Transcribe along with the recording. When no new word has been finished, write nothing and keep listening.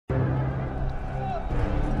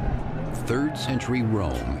3rd century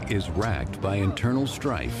Rome is racked by internal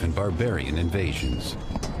strife and barbarian invasions.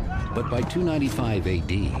 But by 295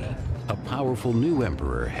 AD, a powerful new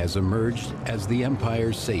emperor has emerged as the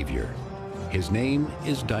empire's savior. His name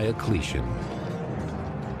is Diocletian.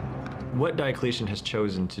 What Diocletian has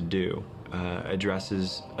chosen to do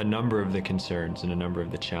addresses a number of the concerns and a number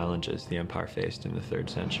of the challenges the empire faced in the 3rd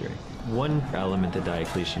century. One element that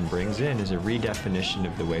Diocletian brings in is a redefinition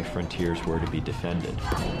of the way frontiers were to be defended.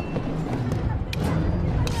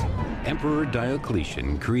 Emperor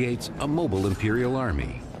Diocletian creates a mobile imperial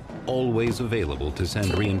army, always available to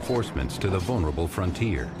send reinforcements to the vulnerable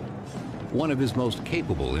frontier. One of his most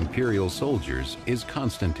capable imperial soldiers is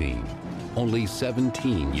Constantine, only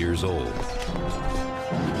 17 years old.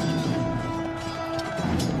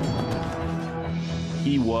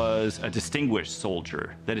 He was a distinguished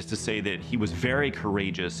soldier. That is to say that he was very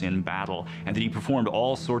courageous in battle and that he performed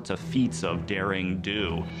all sorts of feats of daring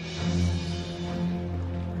do.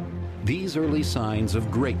 These early signs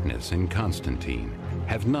of greatness in Constantine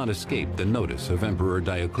have not escaped the notice of Emperor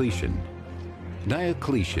Diocletian.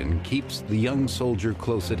 Diocletian keeps the young soldier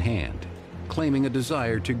close at hand, claiming a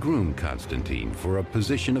desire to groom Constantine for a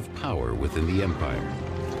position of power within the empire.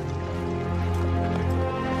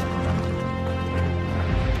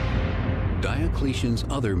 Diocletian's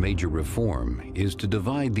other major reform is to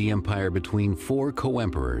divide the empire between 4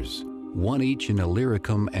 co-emperors, one each in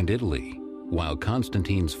Illyricum and Italy, while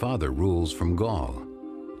Constantine's father rules from Gaul.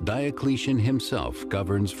 Diocletian himself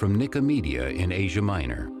governs from Nicomedia in Asia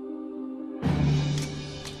Minor.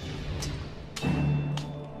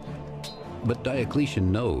 But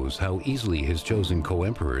Diocletian knows how easily his chosen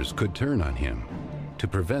co-emperors could turn on him. To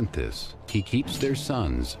prevent this, he keeps their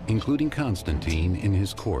sons, including Constantine, in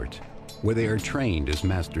his court, where they are trained as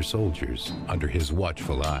master soldiers under his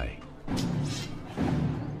watchful eye.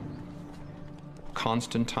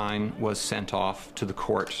 Constantine was sent off to the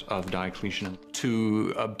court of Diocletian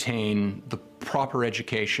to obtain the proper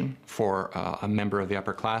education for a member of the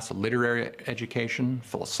upper class, a literary education,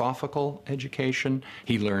 philosophical education.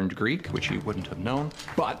 He learned Greek, which he wouldn't have known,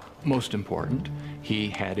 but most important, he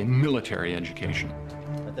had a military education.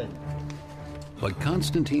 But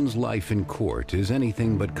Constantine's life in court is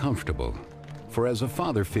anything but comfortable, for as a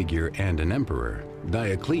father figure and an emperor,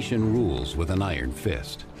 Diocletian rules with an iron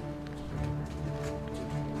fist.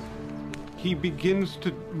 He begins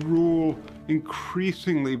to rule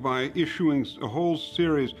increasingly by issuing a whole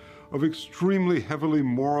series of extremely heavily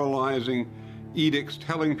moralizing edicts,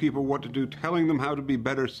 telling people what to do, telling them how to be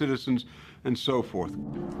better citizens, and so forth.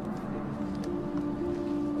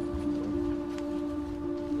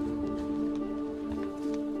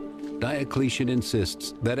 Diocletian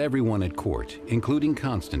insists that everyone at court, including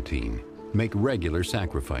Constantine, make regular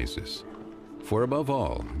sacrifices. For above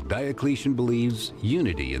all, Diocletian believes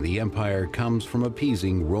unity in the empire comes from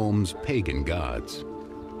appeasing Rome's pagan gods.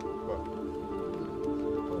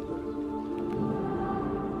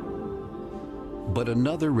 But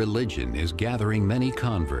another religion is gathering many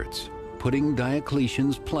converts, putting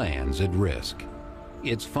Diocletian's plans at risk.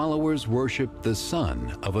 Its followers worship the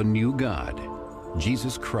son of a new god,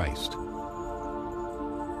 Jesus Christ.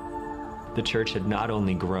 The church had not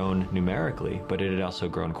only grown numerically, but it had also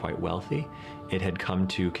grown quite wealthy. It had come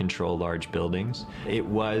to control large buildings. It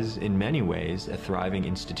was, in many ways, a thriving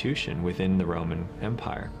institution within the Roman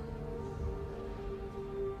Empire.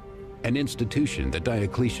 An institution that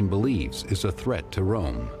Diocletian believes is a threat to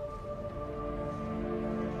Rome.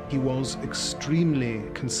 He was extremely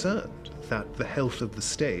concerned that the health of the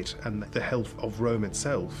state and the health of Rome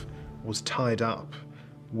itself was tied up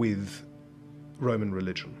with Roman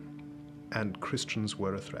religion, and Christians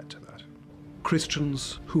were a threat to that.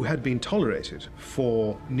 Christians who had been tolerated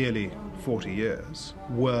for nearly 40 years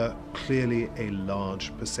were clearly a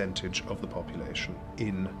large percentage of the population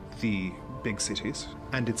in the big cities,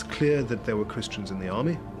 and it's clear that there were Christians in the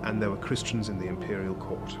army and there were Christians in the imperial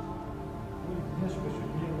court.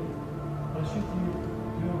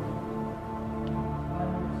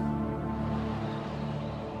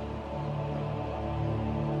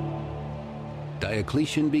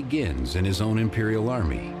 Diocletian begins in his own imperial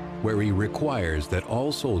army, where he requires that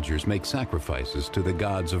all soldiers make sacrifices to the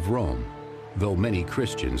gods of Rome, though many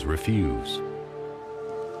Christians refuse.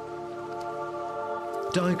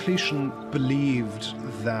 Diocletian believed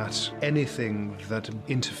that anything that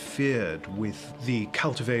interfered with the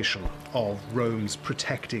cultivation of Rome's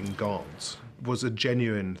protecting gods was a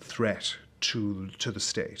genuine threat to the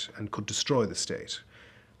state and could destroy the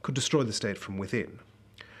state from within.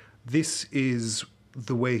 This is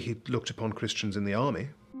the way he looked upon Christians in the army.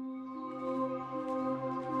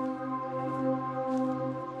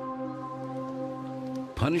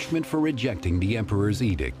 punishment for rejecting the emperor's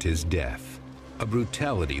edict is death, a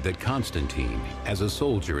brutality that Constantine, as a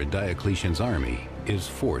soldier in Diocletian's army, is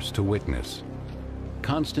forced to witness.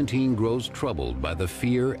 Constantine grows troubled by the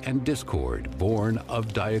fear and discord born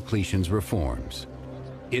of Diocletian's reforms.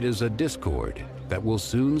 It is a discord that will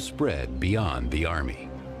soon spread beyond the army.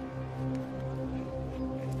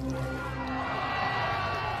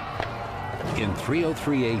 In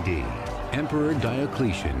 303 AD, Emperor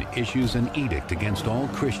Diocletian issues an edict against all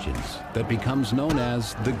Christians that becomes known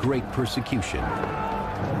as the Great Persecution.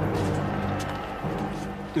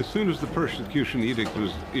 As soon as the persecution edict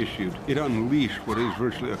was issued, it unleashed what is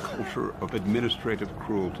virtually a culture of administrative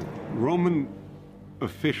cruelty. Roman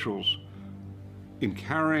officials, in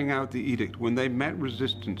carrying out the edict, when they met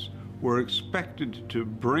resistance, were expected to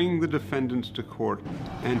bring the defendants to court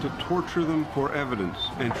and to torture them for evidence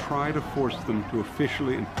and try to force them to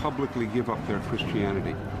officially and publicly give up their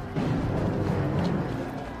Christianity.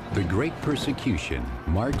 The Great Persecution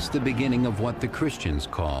marks the beginning of what the Christians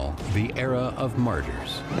call the era of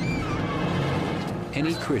martyrs.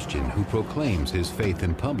 Any Christian who proclaims his faith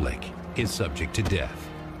in public is subject to death.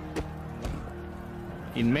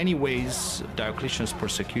 In many ways, Diocletian's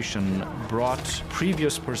persecution brought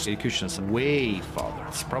previous persecutions way farther.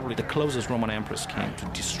 It's probably the closest Roman emperors came to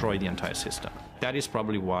destroy the entire system. That is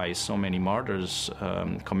probably why so many martyrs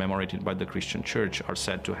commemorated by the Christian Church are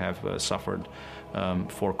said to have suffered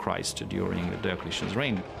for Christ during Diocletian's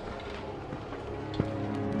reign.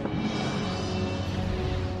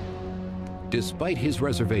 Despite his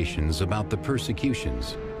reservations about the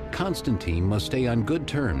persecutions, Constantine must stay on good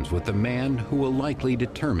terms with the man who will likely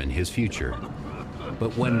determine his future.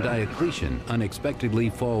 But when Diocletian unexpectedly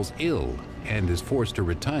falls ill and is forced to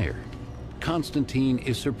retire, Constantine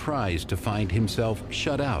is surprised to find himself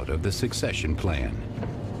shut out of the succession plan.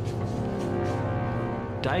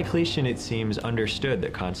 Diocletian, it seems, understood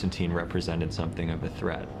that Constantine represented something of a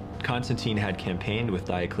threat. Constantine had campaigned with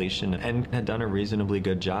Diocletian and had done a reasonably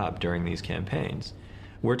good job during these campaigns.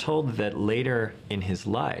 We're told that later in his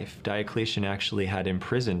life, Diocletian actually had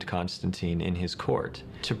imprisoned Constantine in his court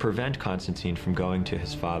to prevent Constantine from going to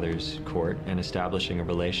his father's court and establishing a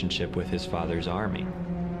relationship with his father's army.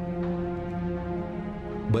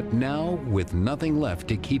 But now, with nothing left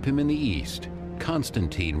to keep him in the East,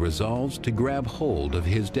 Constantine resolves to grab hold of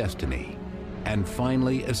his destiny and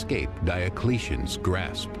finally escape Diocletian's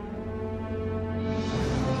grasp.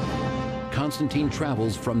 Constantine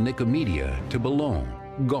travels from Nicomedia to Boulogne,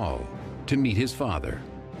 Gaul, to meet his father,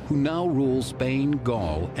 who now rules Spain,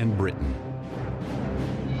 Gaul, and Britain.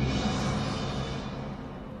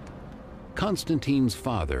 Constantine's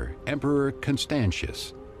father, Emperor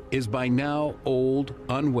Constantius, is by now old,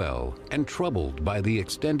 unwell, and troubled by the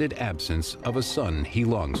extended absence of a son he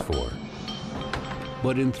longs for.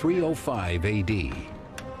 But in 305 AD,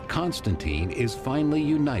 Constantine is finally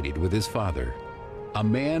united with his father, a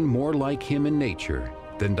man more like him in nature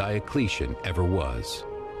than Diocletian ever was.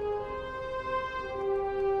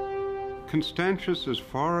 Constantius, as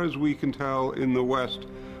far as we can tell in the West,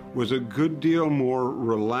 was a good deal more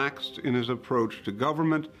relaxed in his approach to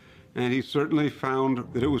government, and he certainly found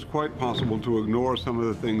that it was quite possible to ignore some of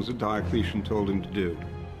the things that Diocletian told him to do.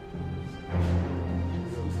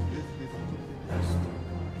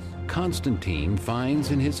 Constantine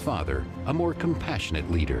finds in his father a more compassionate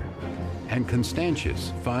leader, and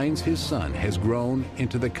Constantius finds his son has grown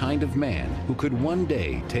into the kind of man who could one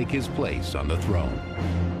day take his place on the throne.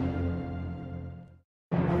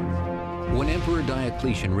 When Emperor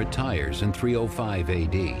Diocletian retires in 305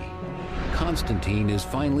 AD, Constantine is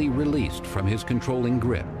finally released from his controlling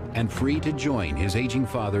grip and free to join his aging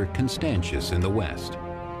father Constantius in the West.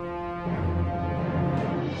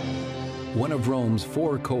 One of Rome's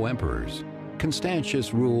 4 co-emperors,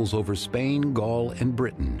 Constantius rules over Spain, Gaul, and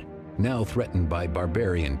Britain, now threatened by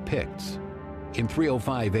barbarian Picts. In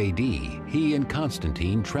 305 AD, he and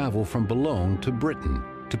Constantine travel from Boulogne to Britain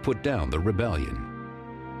to put down the rebellion.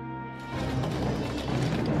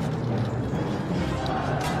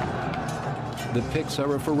 The Picts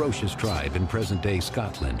are a ferocious tribe in present-day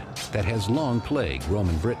Scotland that has long plagued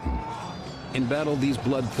Roman Britain. In battle, these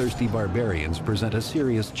bloodthirsty barbarians present a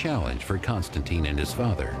serious challenge for Constantine and his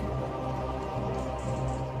father.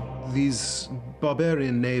 These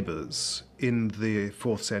barbarian neighbors in the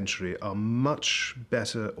 4th century are much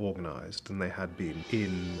better organized than they had been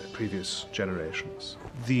in previous generations.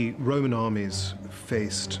 The Roman armies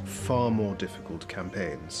faced far more difficult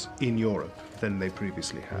campaigns in Europe than they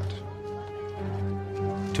previously had.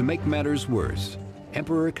 To make matters worse,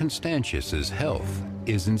 Emperor Constantius's health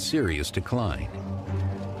is in serious decline.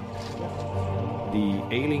 The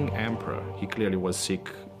ailing emperor, he clearly was sick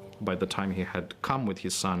by the time he had come with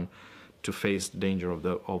his son to face the danger of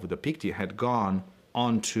the Picti, had gone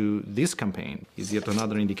on to this campaign, is yet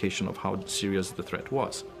another indication of how serious the threat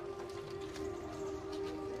was.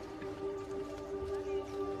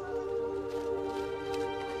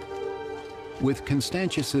 With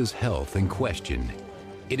Constantius's health in question,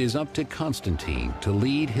 it is up to Constantine to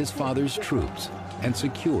lead his father's troops and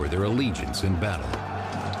secure their allegiance in battle.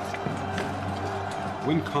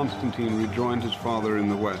 When Constantine rejoined his father in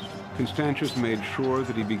the west, Constantius made sure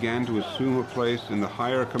that he began to assume a place in the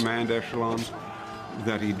higher command echelons,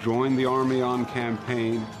 that he joined the army on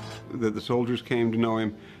campaign, that the soldiers came to know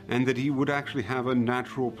him, and that he would actually have a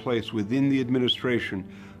natural place within the administration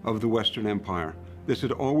of the Western Empire. This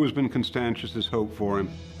had always been Constantius's hope for him.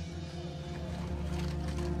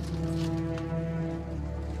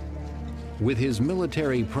 With his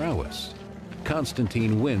military prowess,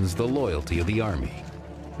 Constantine wins the loyalty of the army.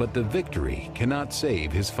 But the victory cannot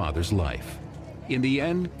save his father's life. In the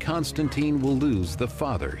end, Constantine will lose the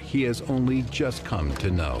father he has only just come to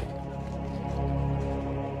know.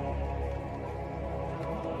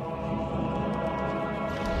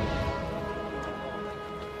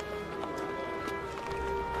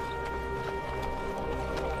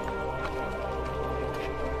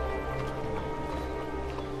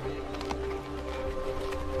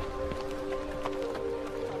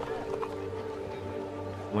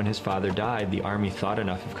 When his father died, the army thought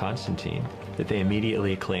enough of Constantine that they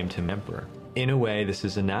immediately acclaimed him emperor. In a way, this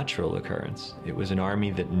is a natural occurrence. It was an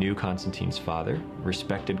army that knew Constantine's father,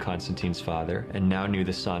 respected Constantine's father, and now knew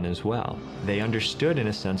the son as well. They understood, in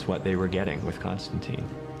a sense, what they were getting with Constantine.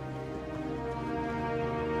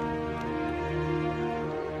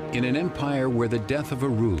 In an empire where the death of a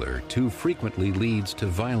ruler too frequently leads to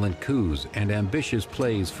violent coups and ambitious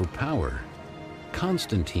plays for power,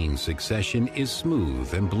 Constantine's succession is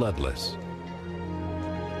smooth and bloodless.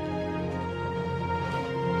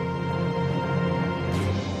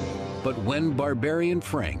 But when barbarian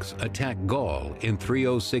Franks attack Gaul in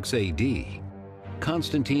 306 AD,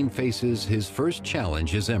 Constantine faces his first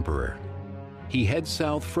challenge as emperor. He heads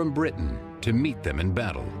south from Britain to meet them in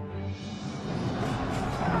battle.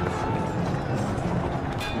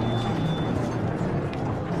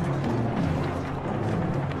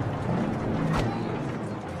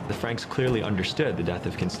 The Franks clearly understood the death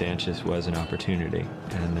of Constantius was an opportunity,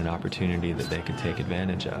 and an opportunity that they could take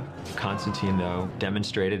advantage of. Constantine, though,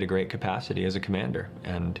 demonstrated a great capacity as a commander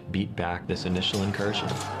and beat back this initial incursion.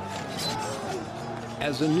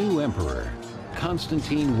 As a new emperor,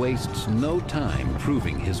 Constantine wastes no time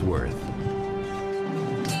proving his worth.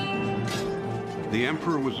 The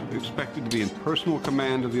emperor was expected to be in personal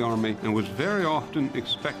command of the army and was very often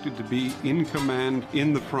expected to be in command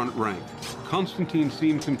in the front rank. Constantine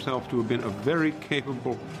seems himself to have been a very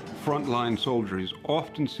capable frontline soldier. He's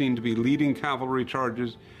often seen to be leading cavalry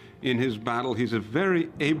charges in his battle. He's a very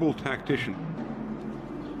able tactician.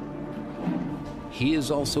 He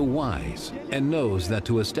is also wise and knows that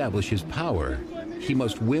to establish his power, he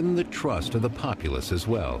must win the trust of the populace as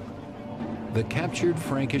well. The captured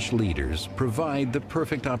Frankish leaders provide the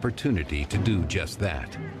perfect opportunity to do just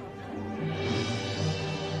that.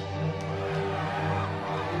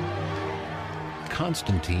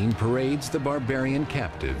 Constantine parades the barbarian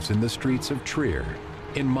captives in the streets of Trier,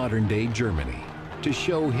 in modern-day Germany, to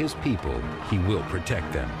show his people he will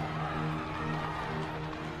protect them.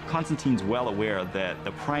 Constantine's well aware that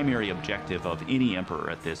the primary objective of any emperor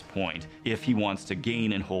at this point, if he wants to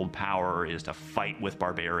gain and hold power, is to fight with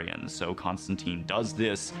barbarians. So Constantine does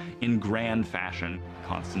this in grand fashion.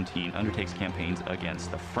 Constantine undertakes campaigns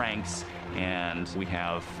against the Franks, and we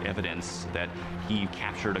have evidence that he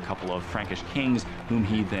captured a couple of Frankish kings whom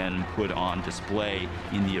he then put on display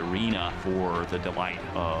in the arena for the delight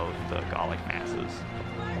of the Gallic masses.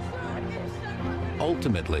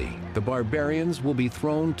 Ultimately, the barbarians will be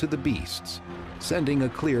thrown to the beasts, sending a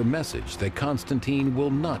clear message that Constantine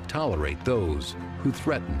will not tolerate those who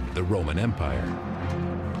threaten the Roman Empire.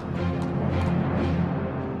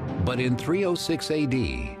 But in 306 AD,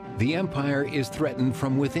 the empire is threatened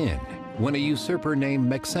from within when a usurper named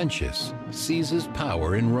Maxentius seizes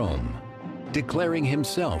power in Rome, declaring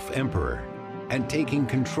himself emperor and taking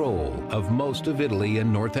control of most of Italy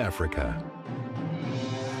and North Africa.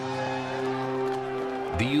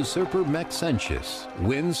 The usurper Maxentius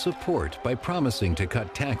wins support by promising to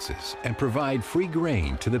cut taxes and provide free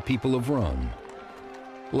grain to the people of Rome.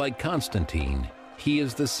 Like Constantine, he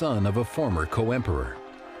is the son of a former co-emperor.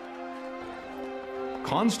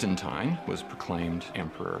 Constantine was proclaimed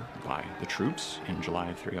emperor by the troops in July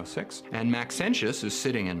of 306, and Maxentius is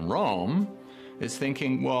sitting in Rome is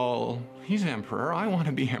thinking, well, he's emperor, I want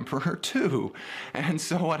to be emperor too. And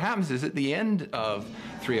so what happens is at the end of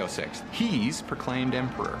 306, he's proclaimed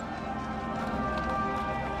emperor.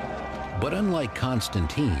 But unlike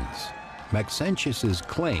Constantine's, Maxentius's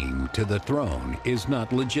claim to the throne is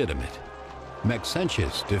not legitimate.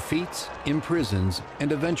 Maxentius defeats, imprisons,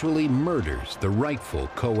 and eventually murders the rightful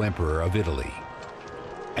co-emperor of Italy.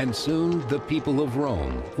 And soon the people of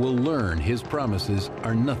Rome will learn his promises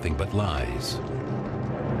are nothing but lies.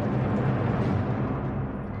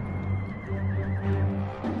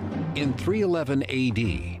 In 311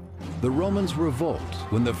 AD, the Romans revolt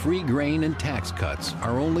when the free grain and tax cuts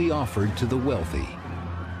are only offered to the wealthy.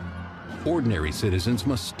 Ordinary citizens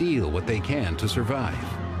must steal what they can to survive.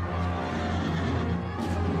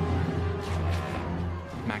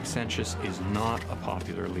 Maxentius is not a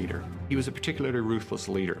popular leader. He was a particularly ruthless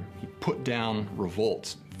leader. He put down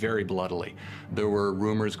revolts very bloodily. There were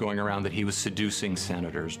rumors going around that he was seducing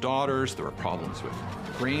senators' daughters. There were problems with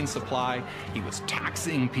the grain supply. He was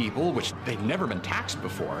taxing people, which they'd never been taxed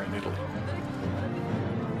before in Italy.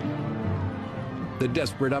 The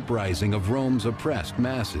desperate uprising of Rome's oppressed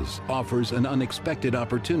masses offers an unexpected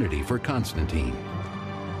opportunity for Constantine.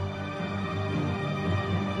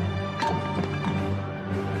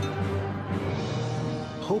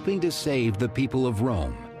 Hoping to save the people of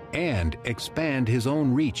Rome and expand his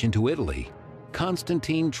own reach into Italy,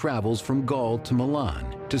 Constantine travels from Gaul to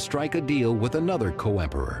Milan to strike a deal with another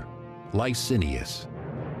co-emperor, Licinius.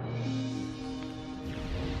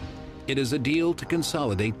 It is a deal to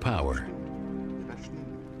consolidate power.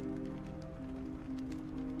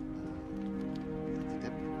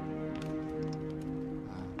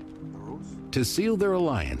 To seal their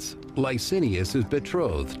alliance, Licinius is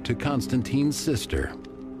betrothed to Constantine's sister.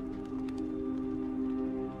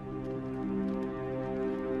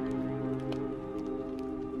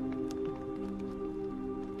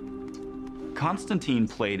 Constantine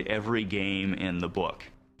played every game in the book.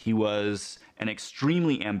 He was an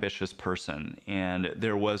extremely ambitious person, and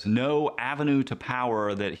there was no avenue to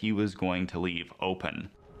power that he was going to leave open.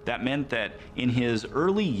 That meant that in his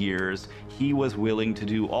early years, he was willing to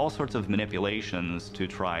do all sorts of manipulations to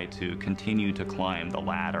try to continue to climb the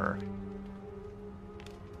ladder.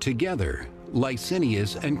 Together,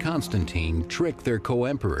 Licinius and Constantine trick their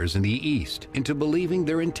co-emperors in the East into believing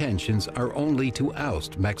their intentions are only to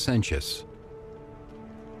oust Maxentius.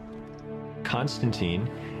 Constantine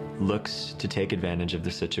looks to take advantage of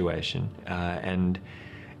the situation and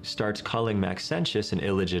starts calling Maxentius an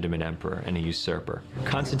illegitimate emperor and a usurper.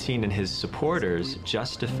 Constantine and his supporters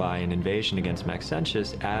justify an invasion against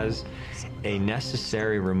Maxentius as a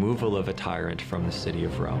necessary removal of a tyrant from the city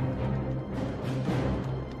of Rome.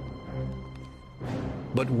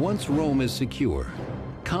 But once Rome is secure,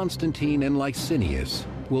 Constantine and Licinius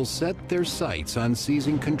will set their sights on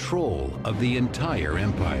seizing control of the entire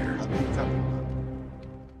empire.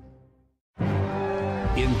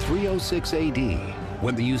 In 306 AD,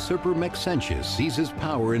 when the usurper Maxentius seizes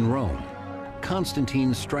power in Rome,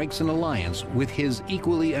 Constantine strikes an alliance with his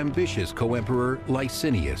equally ambitious co-emperor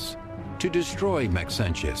Licinius to destroy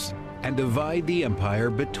Maxentius and divide the empire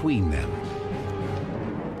between them.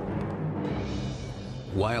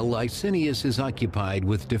 While Licinius is occupied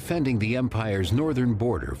with defending the empire's northern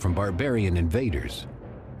border from barbarian invaders,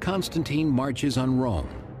 Constantine marches on Rome,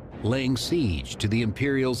 laying siege to the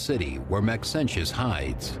imperial city where Maxentius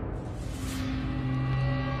hides.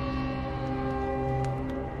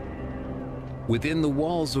 Within the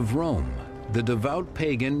walls of Rome, the devout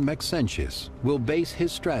pagan Maxentius will base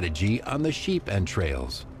his strategy on the sheep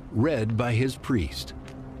entrails, read by his priest.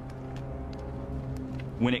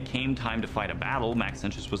 When it came time to fight a battle,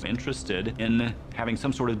 Maxentius was interested in having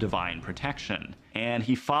some sort of divine protection. And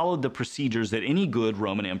he followed the procedures that any good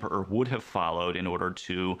Roman emperor would have followed in order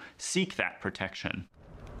to seek that protection.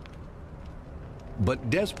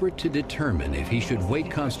 But desperate to determine if he should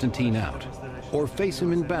wait Constantine out or face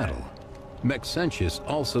him in battle, Maxentius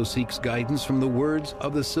also seeks guidance from the words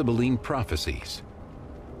of the Sibylline prophecies.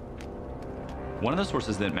 One of the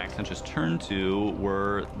sources that Maxentius turned to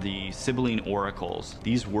were the Sibylline oracles.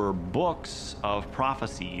 These were books of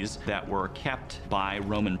prophecies that were kept by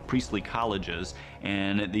Roman priestly colleges,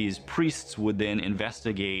 and these priests would then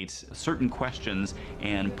investigate certain questions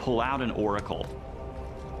and pull out an oracle.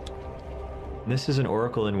 This is an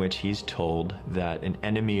oracle in which he's told that an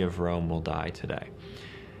enemy of Rome will die today.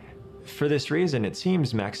 For this reason, it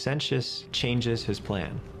seems Maxentius changes his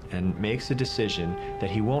plan and makes a decision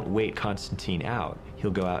that he won't wait Constantine out.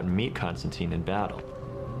 He'll go out and meet Constantine in battle.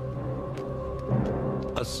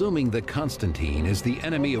 Assuming that Constantine is the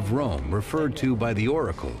enemy of Rome referred to by the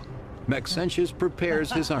oracle, Maxentius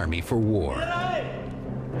prepares his army for war.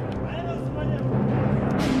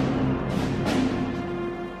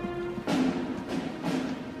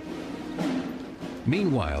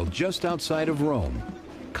 Meanwhile, just outside of Rome,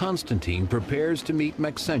 Constantine prepares to meet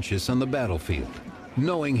Maxentius on the battlefield.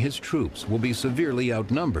 Knowing his troops will be severely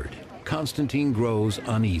outnumbered, Constantine grows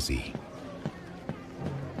uneasy.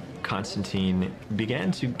 Constantine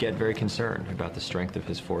began to get very concerned about the strength of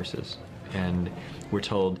his forces, and we're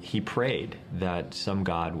told he prayed that some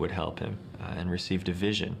god would help him and received a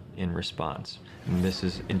vision in response. And this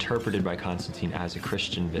is interpreted by Constantine as a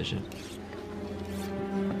Christian vision.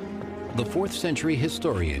 The 4th century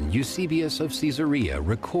historian Eusebius of Caesarea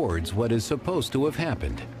records what is supposed to have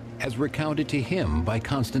happened, as recounted to him by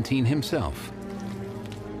Constantine himself.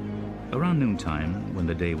 Around noontime, when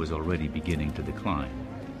the day was already beginning to decline,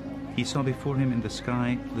 he saw before him in the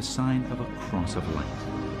sky the sign of a cross of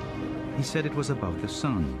light. He said it was above the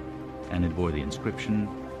sun, and it bore the inscription,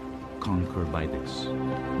 "Conquer by this."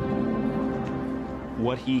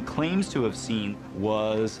 What he claims to have seen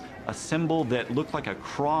was a symbol that looked like a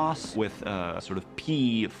cross with a sort of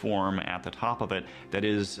P form at the top of it. That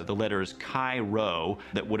is the letters Chi Rho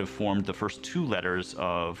that would have formed the first 2 letters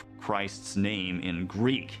of Christ's name in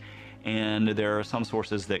Greek. And there are some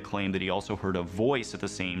sources that claim that he also heard a voice at the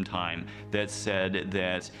same time that said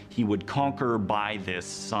that he would conquer by this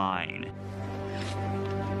sign.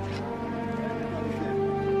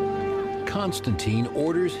 Constantine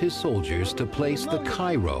orders his soldiers to place the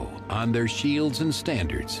Chi Rho on their shields and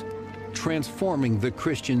standards, transforming the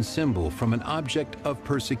Christian symbol from an object of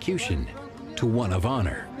persecution to one of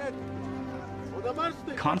honor.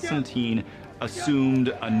 Constantine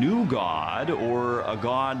assumed a new god, or a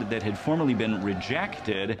god that had formerly been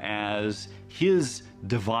rejected, as his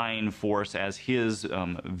divine force, as his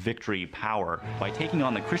victory power. By taking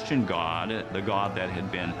on the Christian god, the god that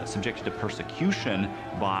had been subjected to persecution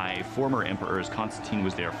by former emperors, Constantine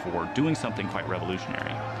was therefore doing something quite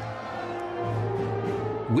revolutionary.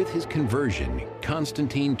 With his conversion,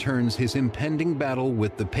 Constantine turns his impending battle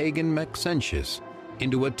with the pagan Maxentius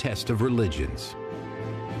into a test of religions.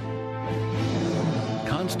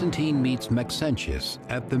 Constantine meets Maxentius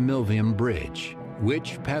at the Milvian Bridge,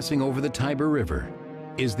 which, passing over the Tiber River,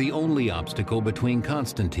 is the only obstacle between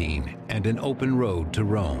Constantine and an open road to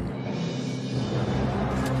Rome.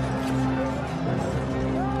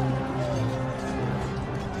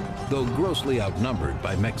 Though grossly outnumbered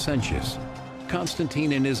by Maxentius,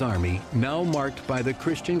 Constantine and his army, now marked by the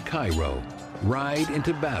Christian Chi Rho, ride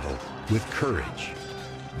into battle with courage.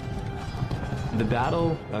 The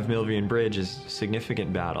Battle of Milvian Bridge is a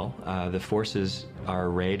significant battle. The forces are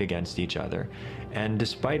arrayed against each other, and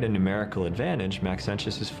despite a numerical advantage,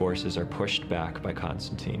 Maxentius's forces are pushed back by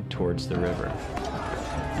Constantine towards the river.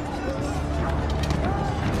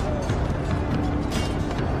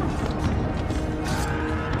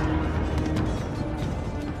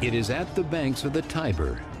 It is at the banks of the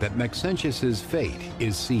Tiber that Maxentius's fate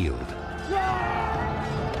is sealed.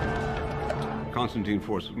 Constantine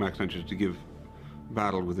forced Maxentius to give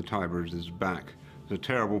battle with the Tiber at his back. It's a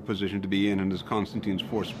terrible position to be in, and as Constantine's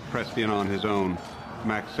force pressed in on his own,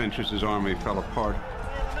 Maxentius's army fell apart.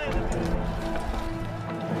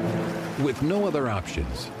 With no other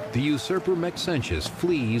options, the usurper Maxentius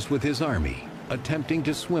flees with his army, attempting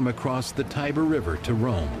to swim across the Tiber River to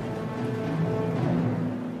Rome.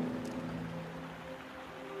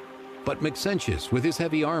 But Maxentius, with his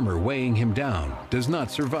heavy armor weighing him down, does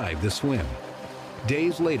not survive the swim.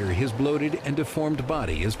 Days later, his bloated and deformed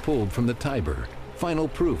body is pulled from the Tiber, final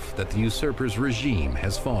proof that the usurper's regime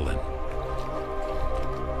has fallen.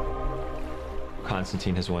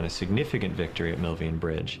 Constantine has won a significant victory at Milvian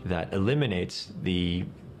Bridge that eliminates the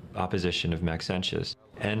opposition of Maxentius,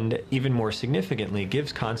 and even more significantly,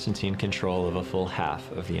 gives Constantine control of a full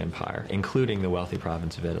half of the empire, including the wealthy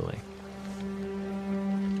province of Italy.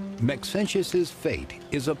 Maxentius's fate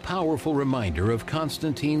is a powerful reminder of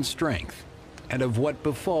Constantine's strength and of what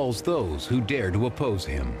befalls those who dare to oppose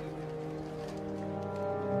him.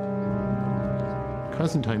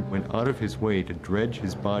 Constantine went out of his way to dredge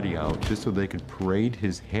his body out just so they could parade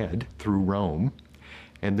his head through Rome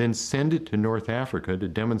and then send it to North Africa to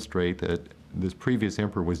demonstrate that this previous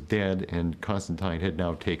emperor was dead and Constantine had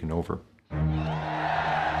now taken over.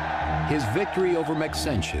 His victory over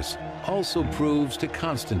Maxentius also proves to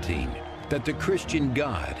Constantine that the Christian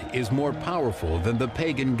God is more powerful than the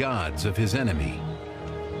pagan gods of his enemy.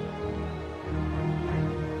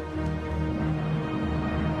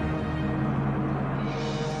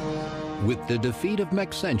 With the defeat of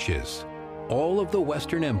Maxentius, all of the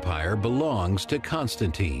Western Empire belongs to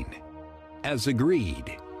Constantine. As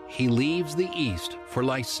agreed, he leaves the East for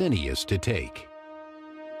Licinius to take.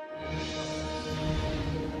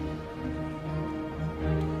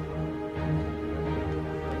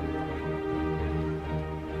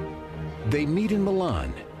 They meet in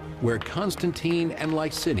Milan, where Constantine and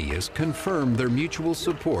Licinius confirm their mutual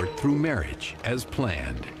support through marriage as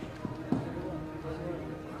planned.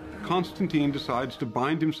 Constantine decides to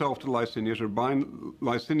bind himself to Licinius, or bind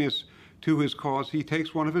Licinius to his cause. He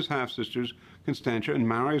takes one of his half-sisters, Constantia, and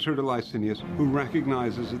marries her to Licinius, who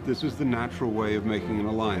recognizes that this is the natural way of making an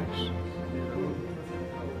alliance.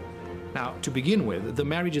 Now, to begin with, the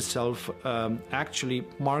marriage itself actually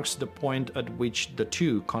marks the point at which the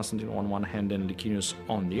two, Constantine on one hand and Licinius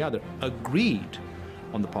on the other, agreed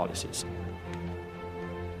on the policies.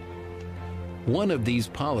 One of these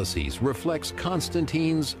policies reflects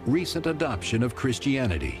Constantine's recent adoption of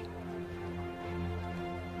Christianity.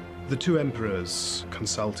 The two emperors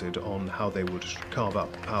consulted on how they would carve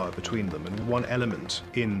up power between them, and one element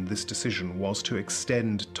in this decision was to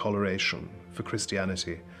extend toleration for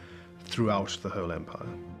Christianity throughout the whole empire.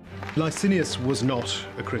 Licinius was not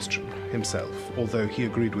a Christian himself, although he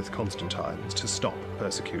agreed with Constantine to stop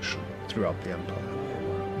persecution throughout the empire.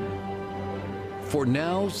 For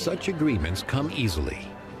now, such agreements come easily,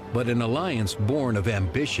 but an alliance born of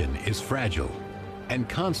ambition is fragile, and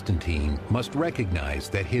Constantine must recognize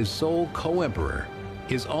that his sole co-emperor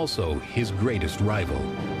is also his greatest rival.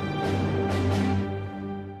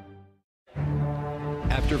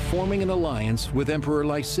 After forming an alliance with Emperor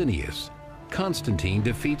Licinius, Constantine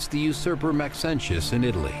defeats the usurper Maxentius in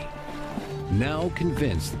Italy. Now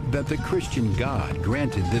convinced that the Christian God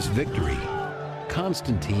granted this victory,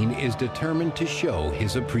 Constantine is determined to show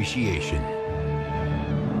his appreciation.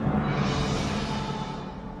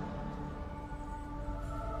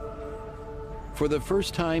 For the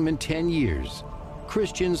first time in 10 years,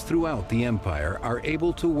 Christians throughout the empire are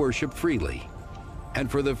able to worship freely, and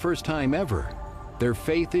for the first time ever, their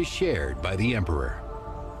faith is shared by the emperor.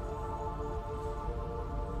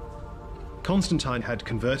 Constantine had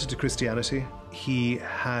converted to Christianity. He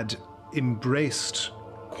had embraced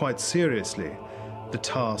quite seriously the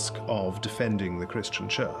task of defending the Christian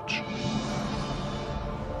church.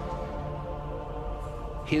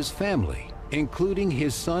 His family, including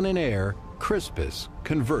his son and heir, Crispus,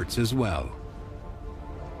 converts as well.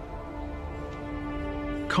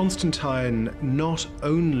 Constantine not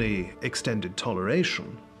only extended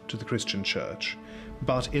toleration to the Christian church,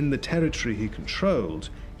 but in the territory he controlled,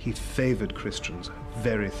 he favored Christians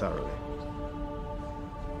very thoroughly.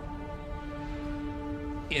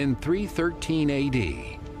 In 313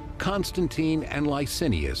 AD, Constantine and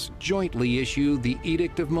Licinius jointly issue the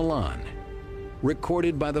Edict of Milan,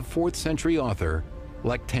 recorded by the 4th century author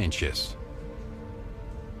Lactantius.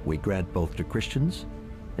 We grant both to Christians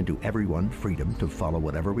and to everyone freedom to follow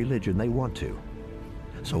whatever religion they want to,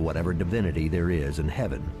 so whatever divinity there is in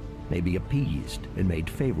heaven may be appeased and made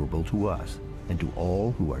favorable to us and to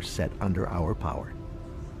all who are set under our power.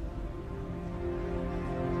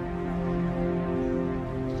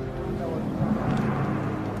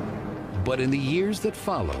 But in the years that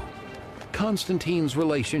follow, Constantine's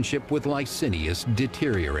relationship with Licinius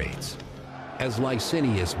deteriorates. As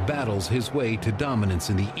Licinius battles his way to dominance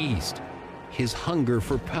in the East, his hunger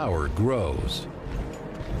for power grows.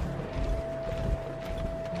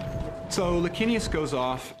 So Licinius goes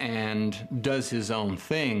off and does his own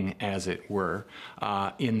thing, as it were,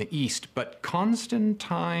 in the East, but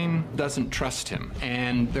Constantine doesn't trust him,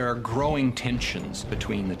 and there are growing tensions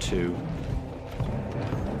between the two.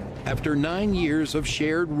 After 9 years of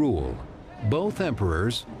shared rule, both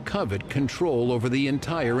emperors covet control over the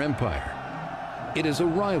entire empire. It is a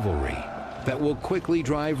rivalry that will quickly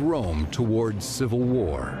drive Rome towards civil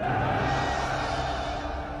war.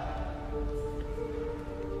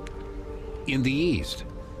 In the East,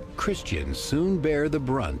 Christians soon bear the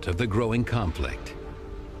brunt of the growing conflict.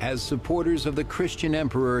 As supporters of the Christian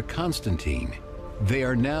Emperor Constantine, they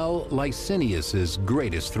are now Licinius's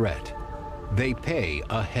greatest threat. They pay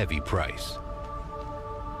a heavy price.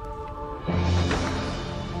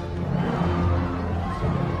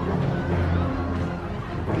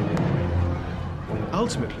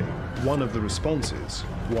 Ultimately, one of the responses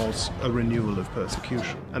was a renewal of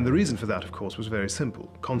persecution. And the reason for that, of course, was very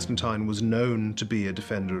simple. Constantine was known to be a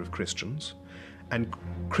defender of Christians, and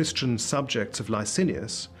Christian subjects of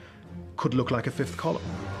Licinius could look like a fifth column,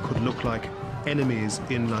 could look like enemies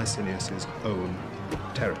in Licinius's own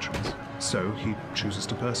territories. So he chooses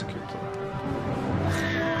to persecute them.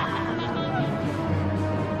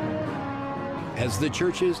 As the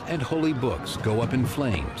churches and holy books go up in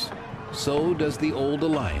flames, so does the old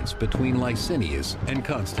alliance between Licinius and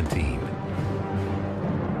Constantine.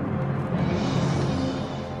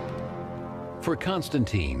 For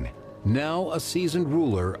Constantine, now a seasoned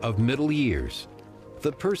ruler of middle years,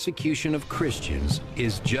 The persecution of Christians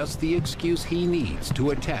is just the excuse he needs to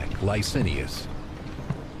attack Licinius.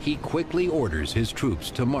 He quickly orders his troops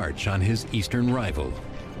to march on his eastern rival.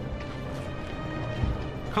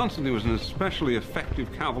 Constantine was an especially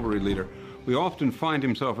effective cavalry leader. We often find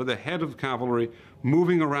himself at the head of cavalry,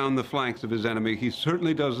 moving around the flanks of his enemy. He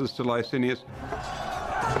certainly does this to Licinius.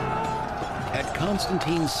 At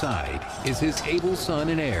Constantine's side is his able son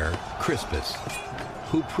and heir, Crispus,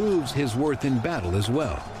 who proves his worth in battle as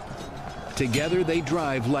well. Together they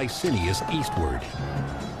drive Licinius eastward.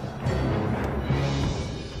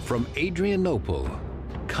 From Adrianople,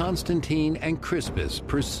 Constantine and Crispus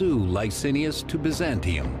pursue Licinius to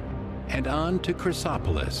Byzantium and on to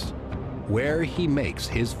Chrysopolis, where he makes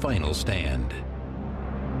his final stand.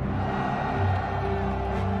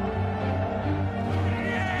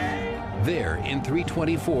 There, in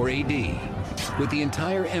 324 AD, with the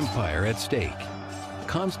entire empire at stake,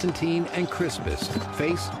 Constantine and Crispus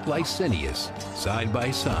face Licinius side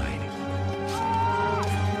by side.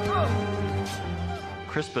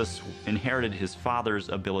 Crispus inherited his father's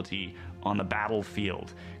ability on the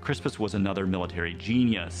battlefield. Crispus was another military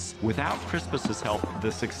genius. Without Crispus's help,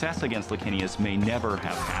 the success against Licinius may never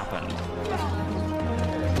have happened.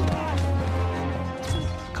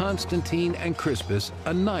 Constantine and Crispus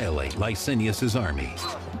annihilate Licinius's army,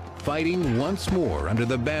 fighting once more under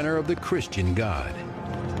the banner of the Christian God.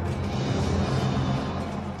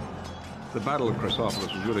 The Battle of Chrysopolis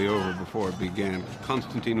was really over before it began.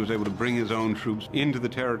 Constantine was able to bring his own troops into the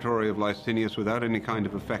territory of Licinius without any kind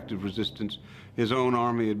of effective resistance. His own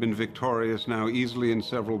army had been victorious now easily in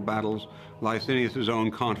several battles. Licinius's own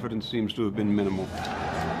confidence seems to have been minimal.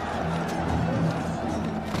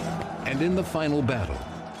 And in the final battle,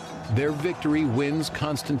 their victory wins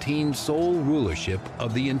Constantine's sole rulership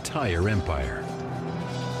of the entire empire.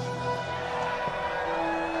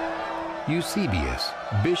 Eusebius,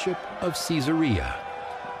 Bishop of Caesarea.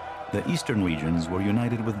 The eastern regions were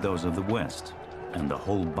united with those of the west, and the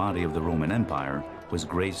whole body of the Roman Empire was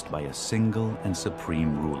graced by a single and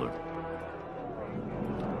supreme ruler.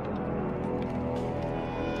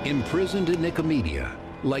 Imprisoned in Nicomedia,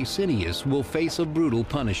 Licinius will face a brutal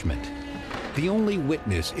punishment. The only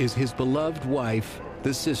witness is his beloved wife,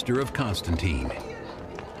 the sister of Constantine.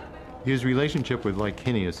 His relationship with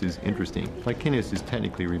Licinius is interesting. Licinius is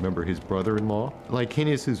technically, remember, his brother-in-law.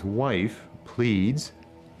 Licinius's wife pleads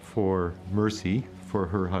for mercy for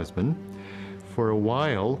her husband. For a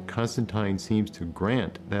while, Constantine seems to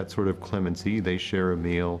grant that sort of clemency. They share a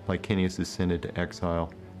meal. Licinius is sent into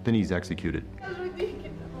exile. Then he's executed.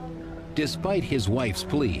 Despite his wife's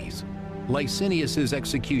pleas, Licinius's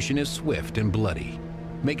execution is swift and bloody,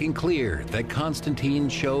 making clear that Constantine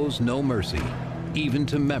shows no mercy, even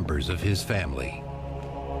to members of his family.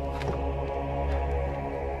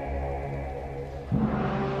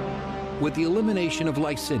 With the elimination of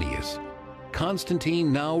Licinius,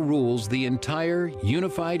 Constantine now rules the entire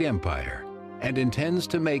unified empire and intends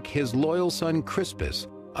to make his loyal son Crispus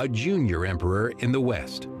a junior emperor in the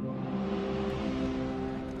West.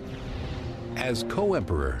 As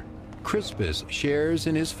co-emperor, Crispus shares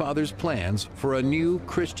in his father's plans for a new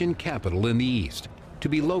Christian capital in the East, to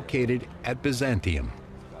be located at Byzantium.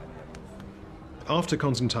 After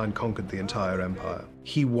Constantine conquered the entire empire,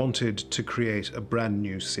 he wanted to create a brand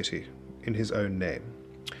new city in his own name.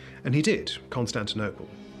 And he did, Constantinople.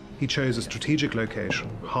 He chose a strategic location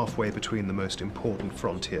halfway between the most important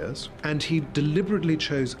frontiers, and he deliberately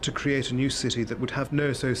chose to create a new city that would have no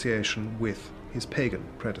association with his pagan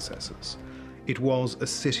predecessors. It was a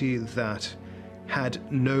city that had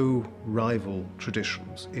no rival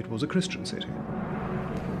traditions. It was a Christian city.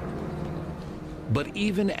 But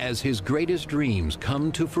even as his greatest dreams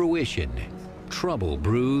come to fruition, trouble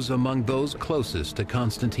brews among those closest to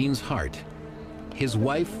Constantine's heart: his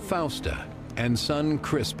wife Fausta and son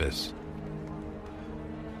Crispus.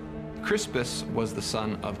 Crispus was the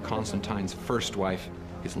son of Constantine's first wife.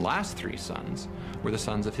 His last three sons were the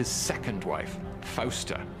sons of his second wife,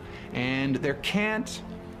 Fausta. And there can't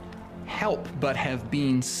help but have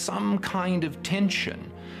been some kind of tension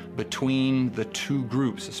between the two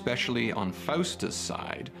groups, especially on Fausta's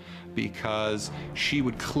side, because she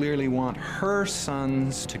would clearly want her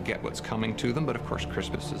sons to get what's coming to them, but of course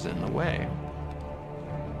Crispus is in the way.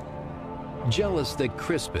 Jealous that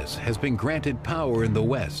Crispus has been granted power in the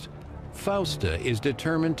West, Fausta is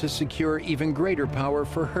determined to secure even greater power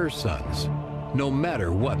for her sons, no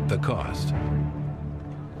matter what the cost.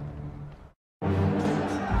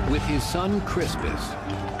 With his son Crispus,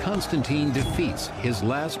 Constantine defeats his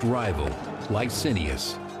last rival,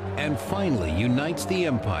 Licinius, and finally unites the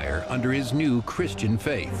empire under his new Christian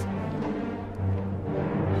faith.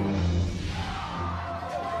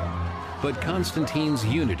 But Constantine's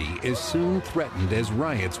unity is soon threatened as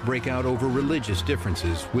riots break out over religious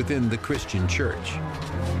differences within the Christian church.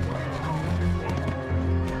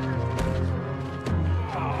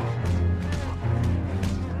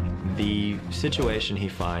 The situation he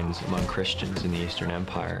finds among Christians in the Eastern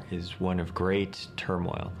Empire is one of great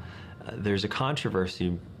turmoil. There's a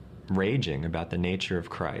controversy raging about the nature of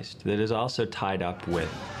Christ that is also tied up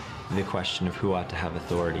with the question of who ought to have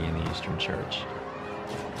authority in the Eastern Church.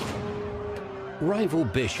 Rival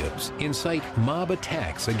bishops incite mob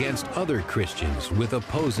attacks against other Christians with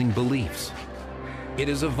opposing beliefs. It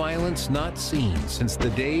is a violence not seen since the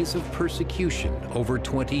days of persecution over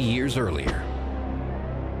 20 years earlier.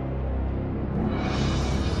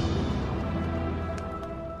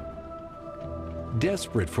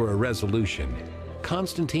 Desperate for a resolution,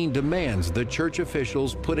 Constantine demands the church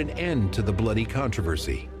officials put an end to the bloody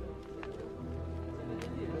controversy.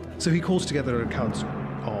 So he calls together a council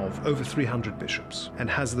of over 300 bishops and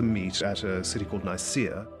has them meet at a city called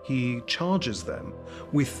Nicaea. He charges them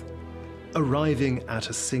with arriving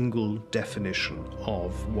at a single definition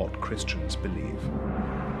of what Christians believe.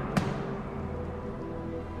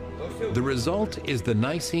 The result is the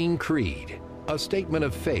Nicene Creed, a statement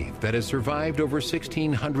of faith that has survived over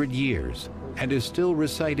 1,600 years and is still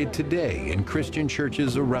recited today in Christian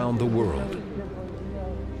churches around the world.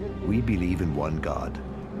 We believe in one God,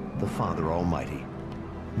 the Father Almighty,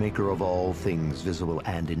 maker of all things visible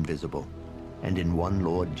and invisible, and in one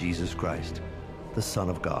Lord Jesus Christ, the Son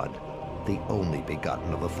of God, the only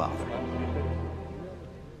begotten of the Father.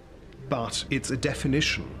 But it's a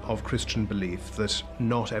definition of Christian belief that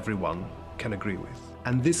not everyone can agree with.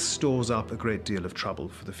 And this stores up a great deal of trouble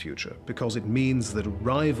for the future, because it means that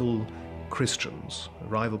rival Christians,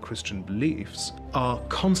 rival Christian beliefs, are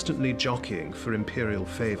constantly jockeying for imperial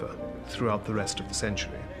favor throughout the rest of the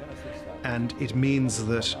century. And it means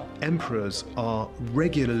that emperors are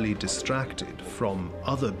regularly distracted from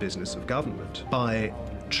other business of government by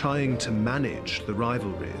trying to manage the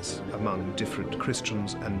rivalries among different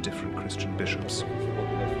Christians and different Christian bishops.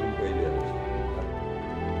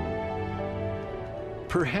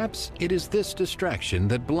 Perhaps it is this distraction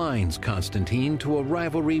that blinds Constantine to a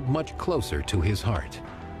rivalry much closer to his heart.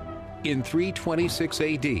 In 326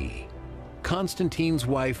 AD, Constantine's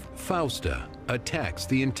wife Fausta attacks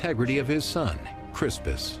the integrity of his son,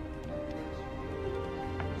 Crispus.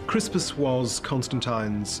 Crispus was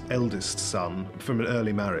Constantine's eldest son from an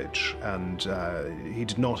early marriage, and he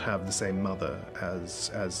did not have the same mother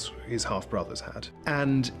as his half-brothers had.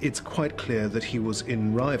 And it's quite clear that he was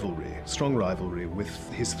in rivalry, strong rivalry,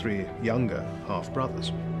 with his three younger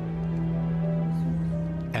half-brothers.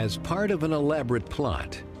 As part of an elaborate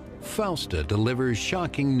plot, Fausta delivers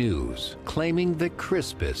shocking news, claiming that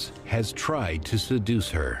Crispus has tried to seduce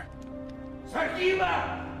her.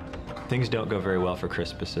 Things don't go very well for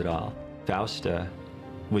Crispus at all. Fausta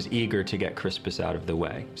was eager to get Crispus out of the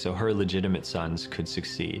way, so her legitimate sons could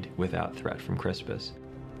succeed without threat from Crispus.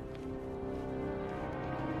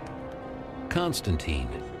 Constantine,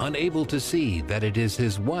 unable to see that it is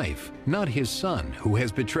his wife, not his son, who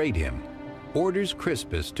has betrayed him, orders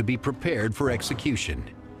Crispus to be prepared for execution.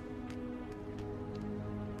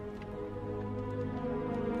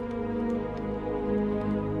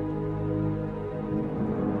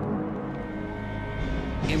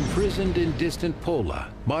 Imprisoned in distant Pola,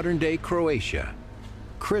 modern-day Croatia,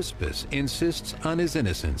 Crispus insists on his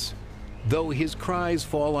innocence. Though his cries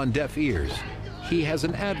fall on deaf ears, he has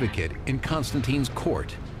an advocate in Constantine's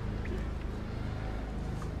court.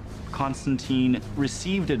 Constantine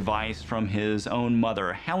received advice from his own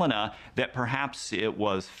mother, Helena, that perhaps it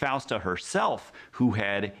was Fausta herself who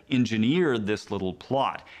had engineered this little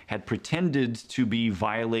plot, had pretended to be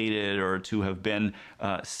violated or to have been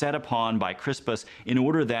set upon by Crispus in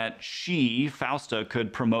order that she, Fausta,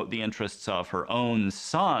 could promote the interests of her own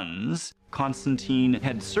sons. Constantine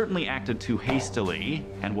had certainly acted too hastily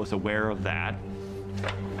and was aware of that.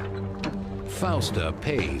 Fausta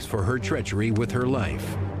pays for her treachery with her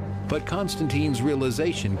life. But Constantine's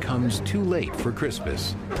realization comes too late for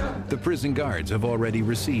Crispus. The prison guards have already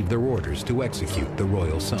received their orders to execute the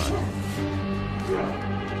royal son.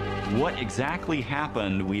 What exactly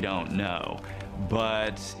happened, we don't know.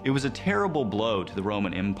 But it was a terrible blow to the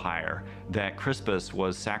Roman Empire that Crispus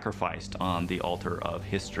was sacrificed on the altar of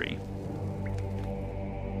history.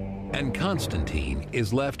 And Constantine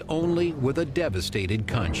is left only with a devastated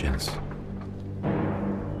conscience.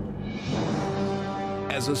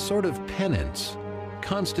 As a sort of penance,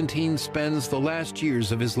 Constantine spends the last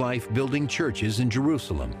years of his life building churches in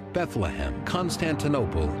Jerusalem, Bethlehem,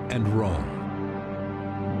 Constantinople, and Rome.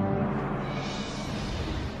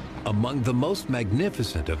 Among the most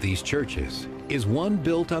magnificent of these churches is one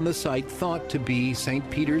built on the site thought to be St.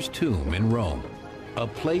 Peter's tomb in Rome, a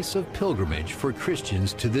place of pilgrimage for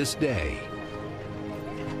Christians to this day.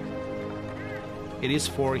 It is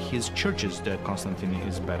for his churches that Constantine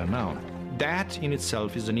is better known. That in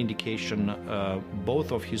itself is an indication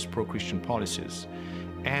both of his pro-Christian policies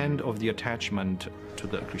and of the attachment to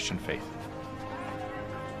the Christian faith.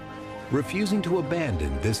 Refusing to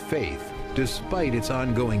abandon this faith, despite its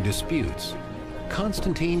ongoing disputes,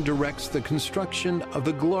 Constantine directs the construction of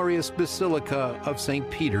the glorious Basilica of St.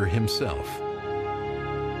 Peter himself.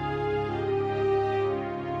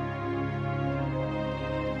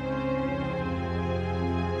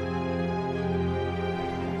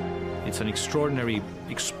 It's an extraordinary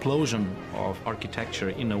explosion of architecture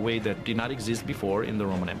in a way that did not exist before in the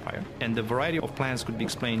Roman Empire. And the variety of plans could be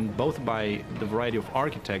explained both by the variety of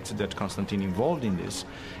architects that Constantine involved in this,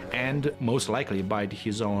 and most likely by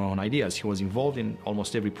his own ideas. He was involved in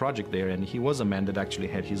almost every project there, and he was a man that actually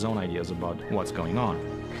had his own ideas about what's going on.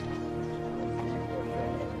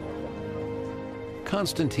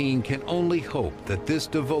 Constantine can only hope that this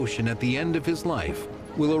devotion at the end of his life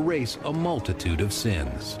will erase a multitude of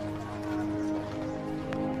sins.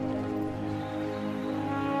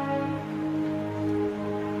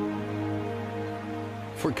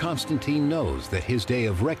 For Constantine knows that his day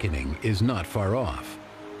of reckoning is not far off.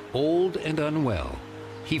 Old and unwell,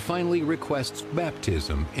 he finally requests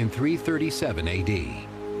baptism in 337 AD.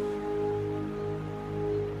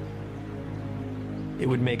 It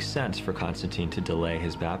would make sense for Constantine to delay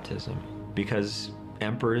his baptism because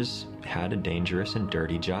emperors had a dangerous and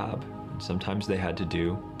dirty job. Sometimes they had to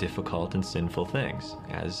do difficult and sinful things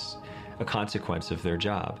as a consequence of their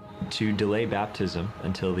job. To delay baptism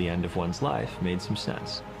until the end of one's life made some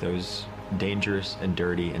sense. Those dangerous and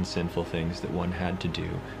dirty and sinful things that one had to do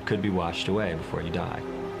could be washed away before you die.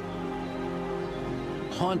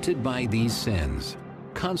 Haunted by these sins,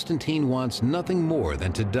 Constantine wants nothing more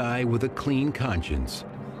than to die with a clean conscience,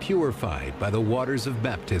 purified by the waters of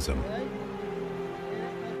baptism.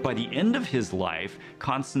 By the end of his life,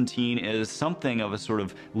 Constantine is something of a sort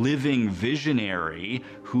of living visionary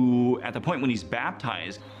who, at the point when he's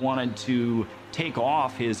baptized, wanted to take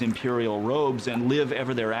off his imperial robes and live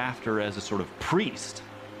ever thereafter as a sort of priest.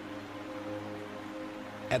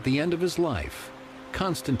 At the end of his life,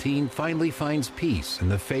 Constantine finally finds peace in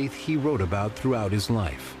the faith he wrote about throughout his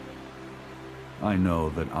life. I know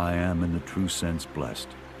that I am in the true sense blessed,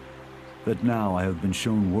 that now I have been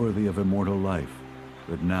shown worthy of immortal life,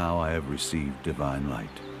 that now I have received divine light.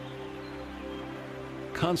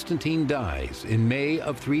 Constantine dies in May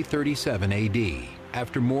of 337 AD,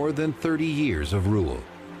 after more than 30 years of rule.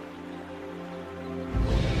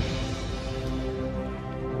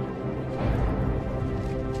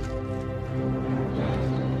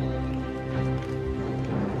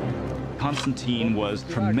 Constantine was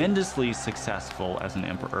tremendously successful as an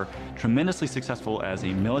emperor, tremendously successful as a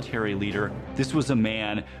military leader. This was a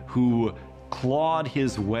man who clawed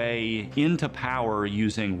his way into power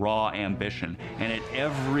using raw ambition, and at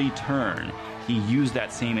every turn he used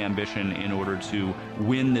that same ambition in order to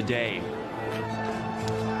win the day.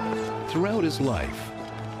 Throughout his life,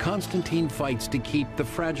 Constantine fights to keep the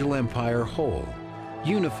fragile empire whole,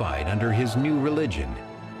 unified under his new religion,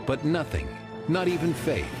 but nothing, not even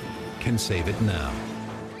faith, can save it now.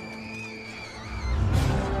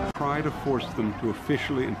 Try to force them to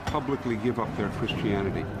officially and publicly give up their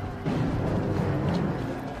Christianity.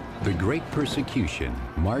 The Great Persecution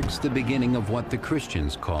marks the beginning of what the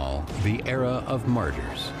Christians call the era of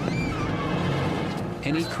martyrs.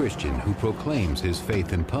 Any Christian who proclaims his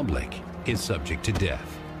faith in public is subject to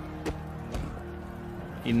death.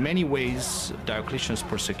 In many ways, Diocletian's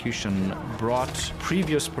persecution brought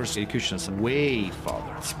previous persecutions way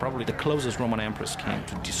farther. It's probably the closest Roman emperors came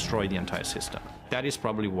to destroy the entire system. That is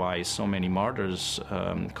probably why so many martyrs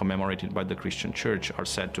commemorated by the Christian Church are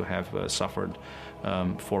said to have suffered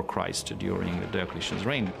for Christ during Diocletian's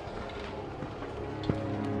reign.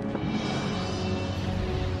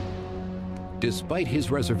 Despite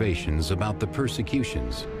his reservations about the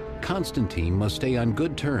persecutions, Constantine must stay on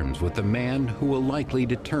good terms with the man who will likely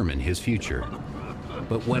determine his future.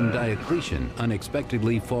 But when Diocletian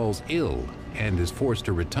unexpectedly falls ill and is forced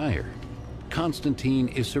to retire, Constantine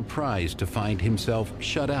is surprised to find himself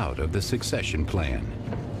shut out of the succession plan.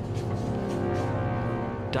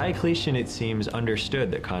 Diocletian, it seems,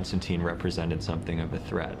 understood that Constantine represented something of a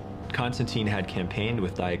threat. Constantine had campaigned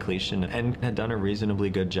with Diocletian and had done a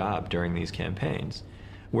reasonably good job during these campaigns.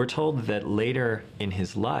 We're told that later in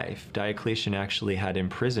his life, Diocletian actually had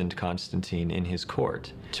imprisoned Constantine in his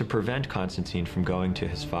court to prevent Constantine from going to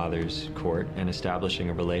his father's court and establishing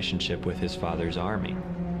a relationship with his father's army.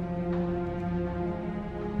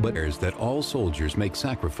 But there's that all soldiers make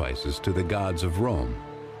sacrifices to the gods of Rome,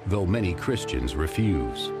 though many Christians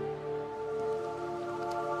refuse.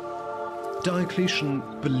 Diocletian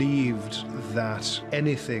believed that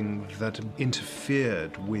anything that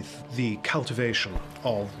interfered with the cultivation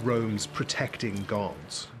of Rome's protecting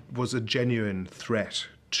gods was a genuine threat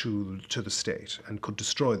to the state and could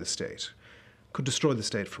destroy the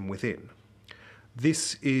state from within.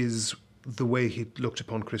 This is the way he looked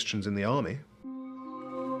upon Christians in the army.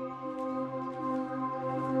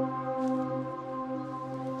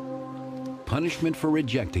 Punishment for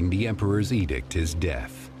rejecting the emperor's edict is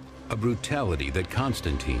death, a brutality that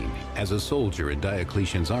Constantine, as a soldier in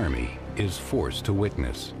Diocletian's army, is forced to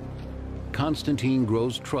witness. Constantine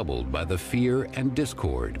grows troubled by the fear and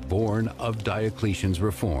discord born of Diocletian's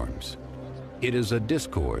reforms. It is a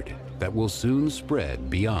discord that will soon spread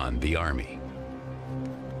beyond the army.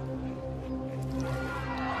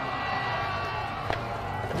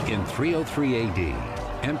 In 303 AD,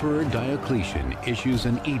 Emperor Diocletian issues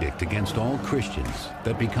an edict against all Christians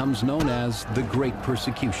that becomes known as the Great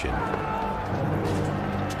Persecution.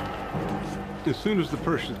 As soon as the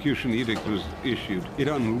persecution edict was issued, it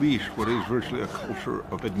unleashed what is virtually a culture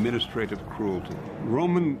of administrative cruelty.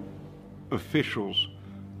 Roman officials,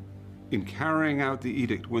 in carrying out the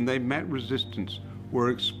edict, when they met resistance,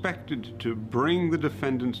 were expected to bring the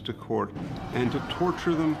defendants to court and to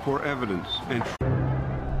torture them for evidence. And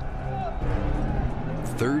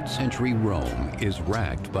 3rd century Rome is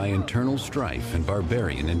racked by internal strife and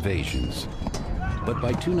barbarian invasions. But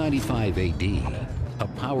by 295 AD, a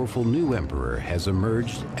powerful new emperor has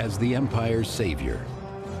emerged as the empire's savior.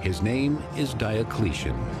 His name is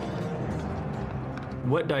Diocletian.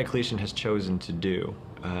 What Diocletian has chosen to do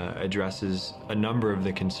addresses a number of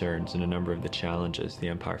the concerns and a number of the challenges the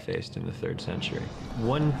empire faced in the 3rd century.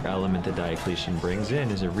 One element that Diocletian brings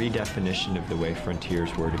in is a redefinition of the way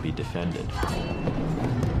frontiers were to be defended.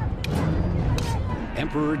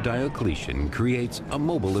 Emperor Diocletian creates a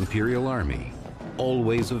mobile imperial army,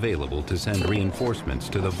 always available to send reinforcements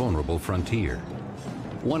to the vulnerable frontier.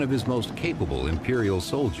 One of his most capable imperial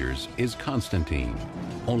soldiers is Constantine,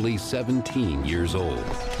 only 17 years old.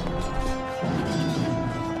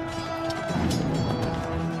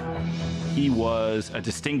 He was a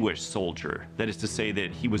distinguished soldier. That is to say that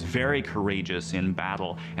he was very courageous in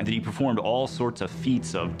battle and that he performed all sorts of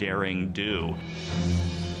feats of daring do.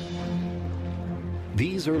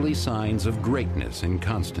 These early signs of greatness in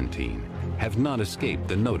Constantine have not escaped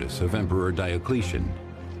the notice of Emperor Diocletian.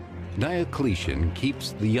 Diocletian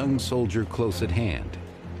keeps the young soldier close at hand,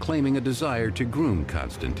 claiming a desire to groom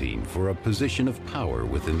Constantine for a position of power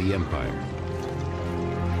within the empire.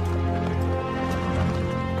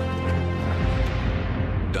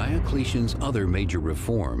 Diocletian's other major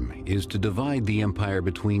reform is to divide the empire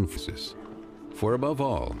between forces. For above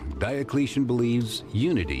all, Diocletian believes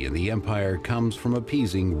unity in the empire comes from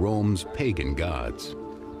appeasing Rome's pagan gods.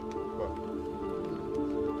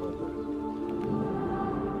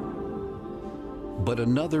 But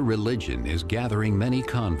another religion is gathering many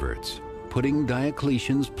converts, putting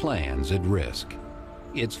Diocletian's plans at risk.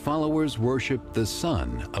 Its followers worship the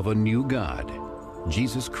son of a new god,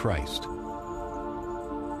 Jesus Christ.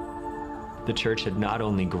 The church had not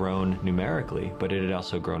only grown numerically, but it had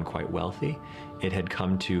also grown quite wealthy. It had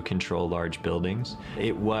come to control large buildings.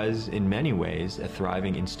 It was, in many ways, a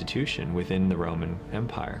thriving institution within the Roman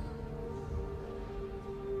Empire.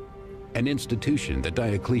 An institution that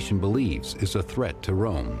Diocletian believes is a threat to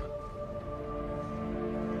Rome.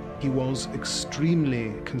 He was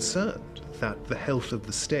extremely concerned that the health of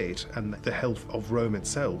the state and the health of Rome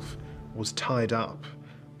itself was tied up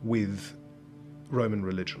with Roman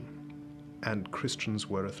religion, and Christians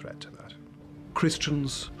were a threat to that.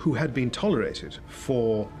 Christians who had been tolerated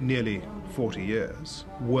for nearly 40 years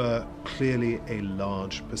were clearly a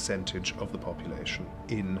large percentage of the population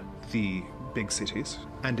in the big cities,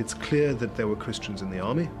 and it's clear that there were Christians in the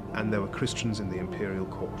army and there were Christians in the imperial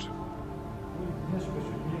court.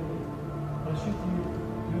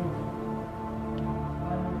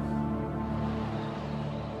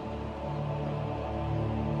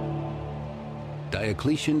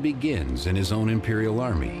 Diocletian begins in his own imperial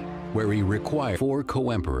army, where he required 4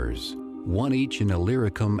 co-emperors, one each in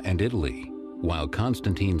Illyricum and Italy, while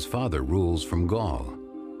Constantine's father rules from Gaul.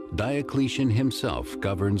 Diocletian himself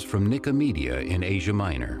governs from Nicomedia in Asia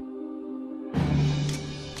Minor.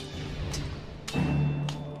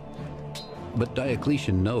 But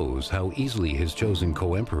Diocletian knows how easily his chosen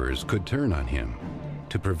co-emperors could turn on him.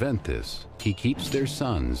 To prevent this, he keeps their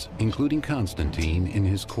sons, including Constantine, in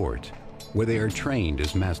his court, where they are trained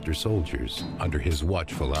as master soldiers under his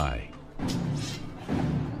watchful eye.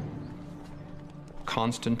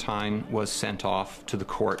 Constantine was sent off to the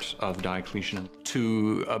court of Diocletian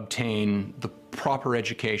to obtain the proper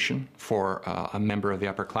education for a member of the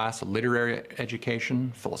upper class, a literary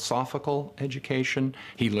education, philosophical education.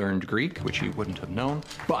 He learned Greek, which he wouldn't have known,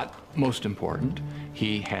 but most important,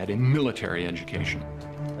 he had a military education.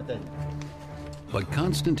 But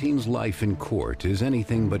Constantine's life in court is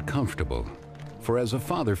anything but comfortable, for as a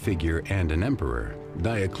father figure and an emperor,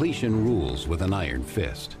 Diocletian rules with an iron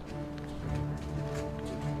fist.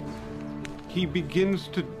 He begins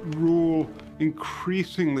to rule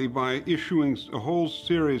increasingly by issuing a whole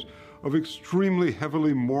series of extremely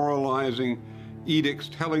heavily moralizing edicts,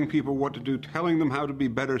 telling people what to do, telling them how to be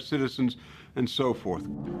better citizens, and so forth.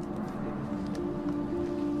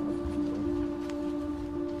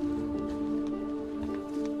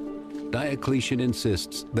 Diocletian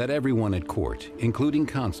insists that everyone at court, including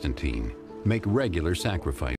Constantine, make regular sacrifices.